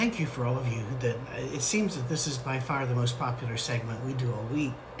Thank you for all of you. That it seems that this is by far the most popular segment we do all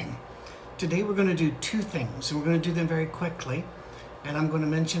week. Today we're going to do two things, and we're going to do them very quickly, and I'm going to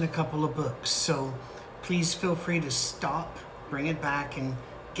mention a couple of books. So please feel free to stop, bring it back, and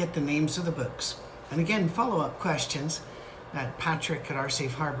get the names of the books. And again, follow-up questions at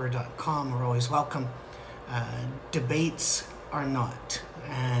patrick@oursafeharbor.com are always welcome. Debates are not,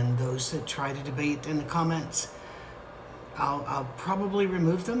 and those that try to debate in the comments, I'll probably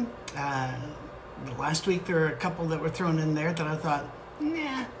remove them. Last week there were a couple that were thrown in there that I thought,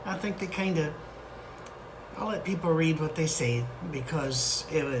 nah, I think I'll let people read what they say, because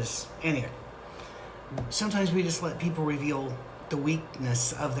it was, anyway. Sometimes we just let people reveal the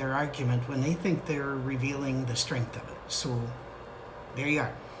weakness of their argument when they think they're revealing the strength of it. So there you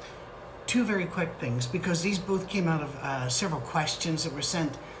are. Two very quick things, because these both came out of several questions that were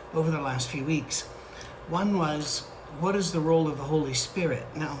sent over the last few weeks. One was, what is the role of the Holy Spirit?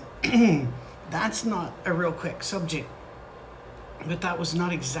 Now, that's not a real quick subject, but that was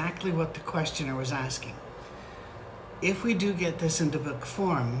not exactly what the questioner was asking. If we do get this into book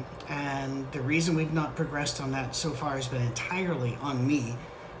form, and the reason we've not progressed on that so far has been entirely on me,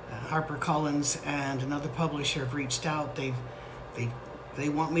 HarperCollins and another publisher have reached out. They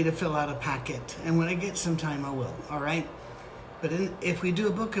want me to fill out a packet, and when I get some time, I will, all right? But if we do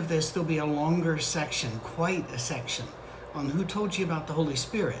a book of this, there'll be a longer section, quite a section, on who told you about the Holy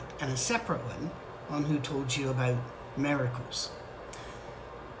Spirit, and a separate one on who told you about miracles.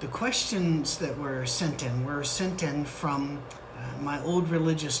 The questions that were sent in from my old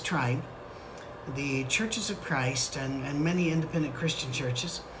religious tribe, the Churches of Christ, and many independent Christian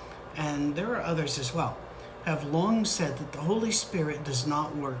churches, and there are others as well, have long said that the Holy Spirit does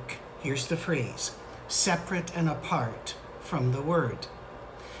not work, here's the phrase, separate and apart from the Word.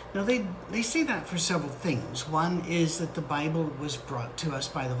 Now they say that for several things. One is that the Bible was brought to us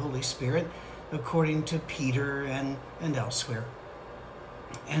by the Holy Spirit, according to Peter and elsewhere.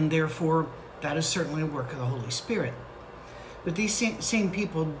 And therefore, that is certainly a work of the Holy Spirit. But these same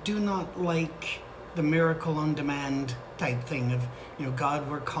people do not like the miracle on demand type thing of, God,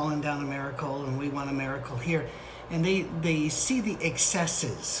 we're calling down a miracle and we want a miracle here. And they see the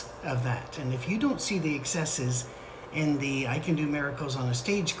excesses of that. And if you don't see the excesses in the I can do miracles on a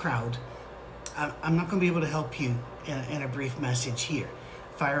stage crowd, I'm not going to be able to help you in a brief message here.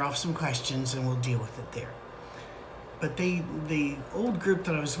 Fire off some questions and we'll deal with it there. But the old group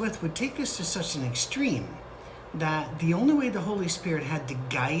that I was with would take this to such an extreme that the only way the Holy Spirit had to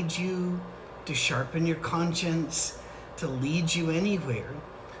guide you, to sharpen your conscience, to lead you anywhere,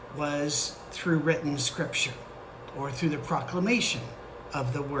 was through written scripture, or through the proclamation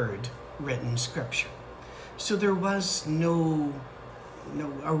of the word written scripture. So there was no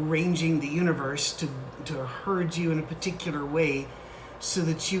arranging the universe to herd you in a particular way so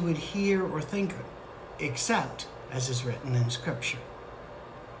that you would hear or think, except as is written in scripture.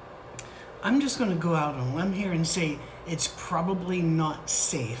 I'm just going to go out on a limb here and say it's probably not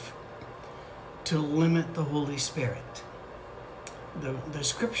safe to limit the Holy Spirit. The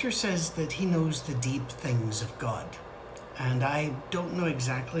scripture says that he knows the deep things of God. And I don't know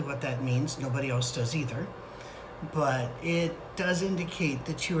exactly what that means. Nobody else does either. But it does indicate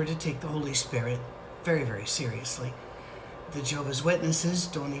that you are to take the Holy Spirit very, very seriously. The Jehovah's Witnesses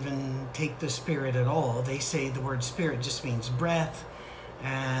don't even take the Spirit at all. They say the word Spirit just means breath,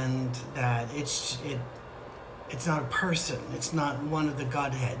 and that it's not a person. It's not one of the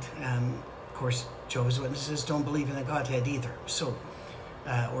Godhead. Of course, Jehovah's Witnesses don't believe in the Godhead either, so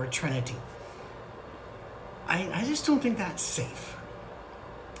or Trinity. I just don't think that's safe.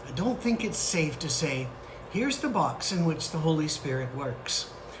 I don't think it's safe to say, here's the box in which the Holy Spirit works,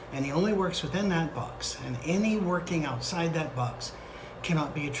 and he only works within that box, and any working outside that box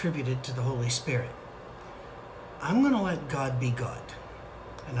cannot be attributed to the Holy Spirit. I'm going to let God be God,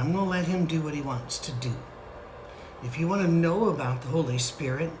 and I'm going to let him do what he wants to do. If you want to know about the Holy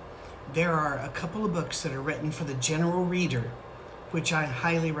Spirit, there are a couple of books that are written for the general reader, which I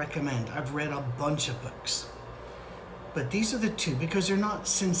highly recommend. I've read a bunch of books, but these are the two, because they're not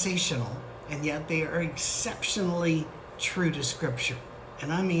sensational, and yet they are exceptionally true to Scripture.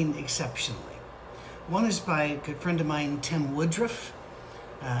 And I mean exceptionally. One is by a good friend of mine, Tim Woodruff.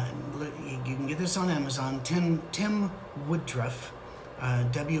 You can get this on Amazon. Tim Woodruff,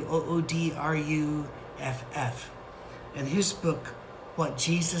 Woodruff. And his book, What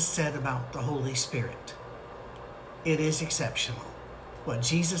Jesus Said About the Holy Spirit. It is exceptional. What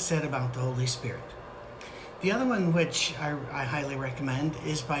Jesus said about the Holy Spirit. The other one, which I highly recommend,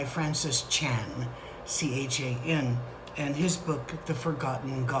 is by Francis Chan, C-H-A-N, and his book, The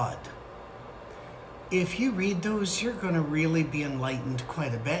Forgotten God. if you read those, you're going to really be enlightened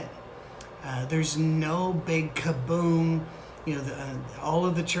quite a bit. There's no big kaboom. All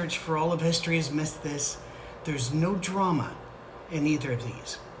of the church for all of history has missed this. There's no drama in either of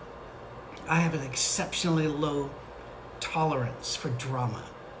these. I have an exceptionally low tolerance for drama,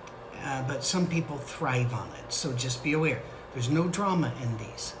 but some people thrive on it. So just be aware. There's no drama in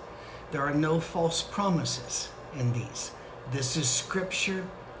these. There are no false promises in these. This is scripture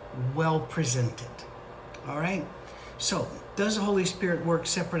well presented. All right? So, does the Holy Spirit work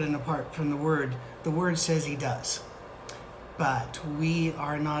separate and apart from the Word? The Word says He does. But we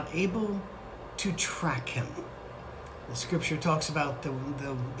are not able to track Him. The scripture talks about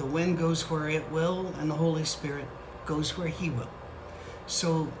the wind goes where it will, and the Holy Spirit goes where He will.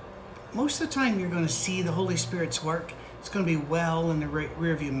 So, most of the time you're going to see the Holy Spirit's work. It's going to be well in the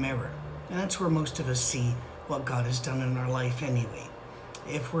rearview mirror. And that's where most of us see what God has done in our life anyway.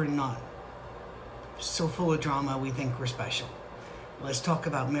 If we're not so full of drama, we think we're special. Let's talk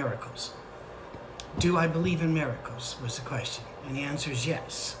about miracles. Do I believe in miracles, was the question. And the answer is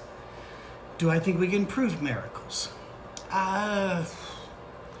yes. Do I think we can prove miracles? There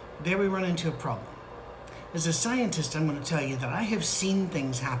we run into a problem. As a scientist, I'm going to tell you that I have seen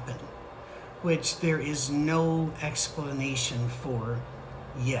things happen which there is no explanation for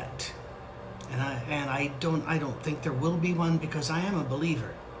yet. And I don't think there will be one, because I am a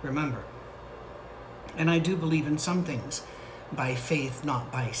believer, remember. And I do believe in some things by faith,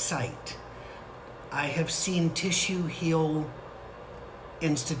 not by sight. I have seen tissue heal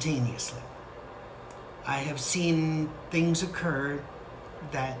instantaneously. I have seen things occur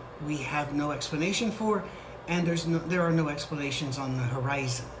that we have no explanation for, and there are no explanations on the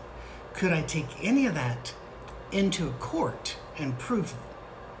horizon. Could I take any of that into a court and prove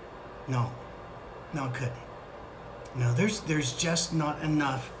it? No, I couldn't. No, there's just not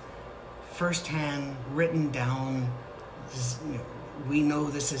enough firsthand written down. We know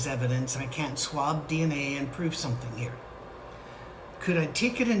this is evidence. I can't swab DNA and prove something here. Could I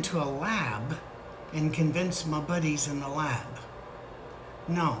take it into a lab and convince my buddies in the lab?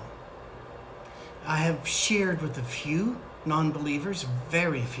 No. I have shared with a few non-believers,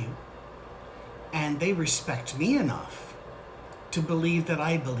 very few, and they respect me enough to believe that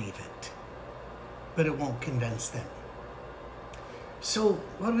I believe it, but it won't convince them. So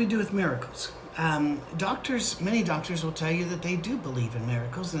what do we do with miracles? Many doctors will tell you that they do believe in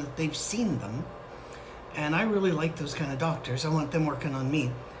miracles and that they've seen them. And I really like those kind of doctors. I want them working on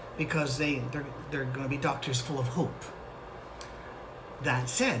me, because they're going to be doctors full of hope. That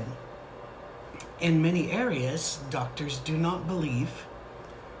said, in many areas, doctors do not believe,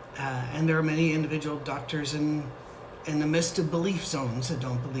 and there are many individual doctors in the midst of belief zones that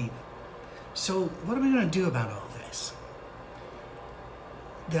don't believe. So what are we going to do about all this?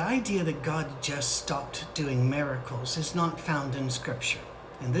 The idea that God just stopped doing miracles is not found in Scripture.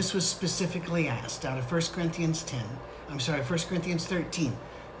 And this was specifically asked out of 1 Corinthians 13,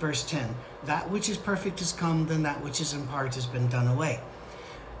 verse 10. That which is perfect is come, then that which is in part has been done away.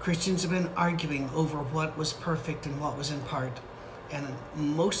 Christians have been arguing over what was perfect and what was in part. And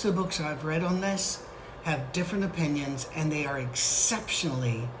most of the books I've read on this have different opinions, and they are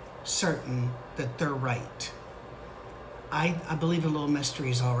exceptionally certain that they're right. I believe a little mystery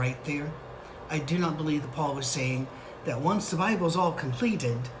is all right there. I do not believe that Paul was saying that once the Bible is all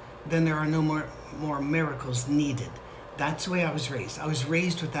completed, then there are no more miracles needed. That's the way I was raised. I was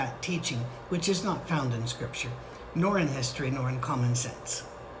raised with that teaching, which is not found in Scripture, nor in history, nor in common sense.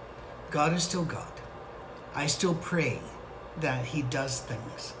 God is still God. I still pray that He does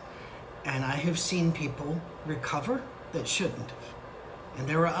things. And I have seen people recover that shouldn't have. And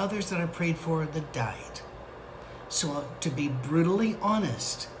there are others that I prayed for that died. So to be brutally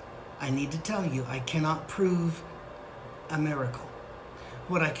honest, I need to tell you, I cannot prove a miracle.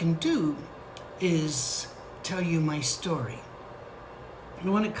 What I can do is tell you my story.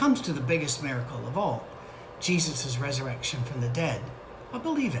 And when it comes to the biggest miracle of all, Jesus' resurrection from the dead, I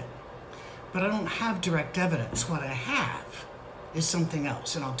believe it. But I don't have direct evidence. What I have is something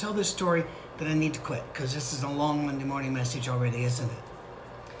else. And I'll tell this story, then I need to quit, because this is a long Monday morning message already, isn't it?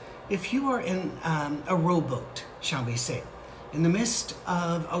 If you are in a rowboat, shall we say, in the midst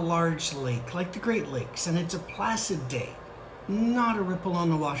of a large lake, like the Great Lakes, and it's a placid day, not a ripple on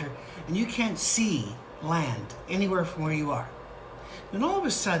the water, and you can't see land anywhere from where you are. And all of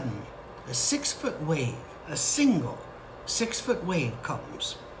a sudden, a 6-foot wave, a single 6-foot wave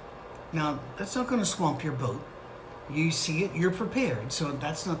comes. Now, that's not going to swamp your boat. You see it, you're prepared, so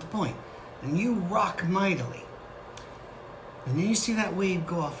that's not the point. And you rock mightily. And then you see that wave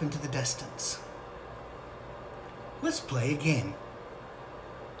go off into the distance. Let's play a game.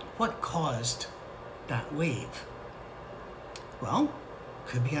 What caused that wave? Well,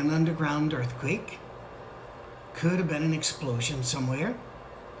 could be an underground earthquake, could have been an explosion somewhere,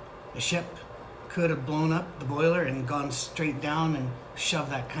 a ship could have blown up the boiler and gone straight down and shoved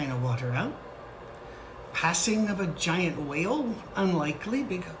that kind of water out. Passing of a giant whale, unlikely,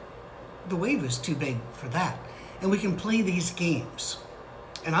 because the wave is too big for that. And we can play these games.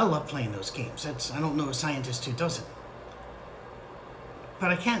 And I love playing those games. I don't know a scientist who doesn't.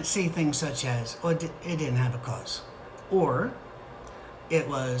 But I can't say things such as, oh, it didn't have a cause. Or it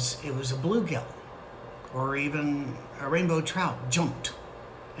was a bluegill. Or even a rainbow trout jumped.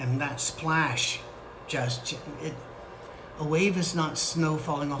 And that splash a wave is not snow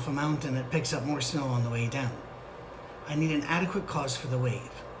falling off a mountain. It picks up more snow on the way down. I need an adequate cause for the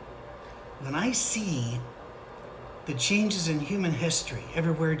wave. When I see the changes in human history,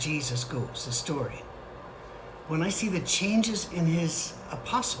 everywhere Jesus goes, the story, when I see the changes in his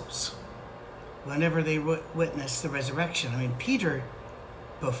apostles, whenever they witness the resurrection, I mean, Peter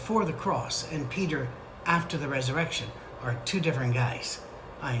before the cross and Peter after the resurrection are two different guys.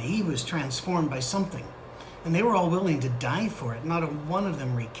 I mean, he was transformed by something. And they were all willing to die for it. Not a one of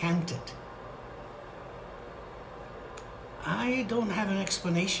them recanted. I don't have an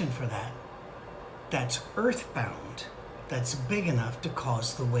explanation for that. That's earthbound. That's big enough to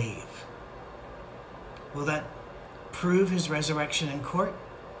cause the wave. Will that prove his resurrection in court?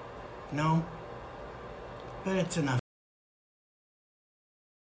 No. But it's enough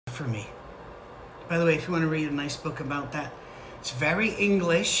for me. By the way, if you want to read a nice book about that, it's very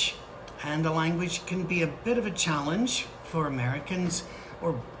English. And the language can be a bit of a challenge for Americans,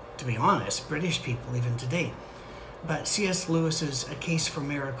 or to be honest, British people even today. But C.S. Lewis's A Case for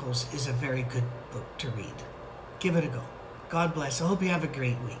Miracles is a very good book to read. Give it a go. God bless. I hope you have a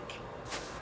great week.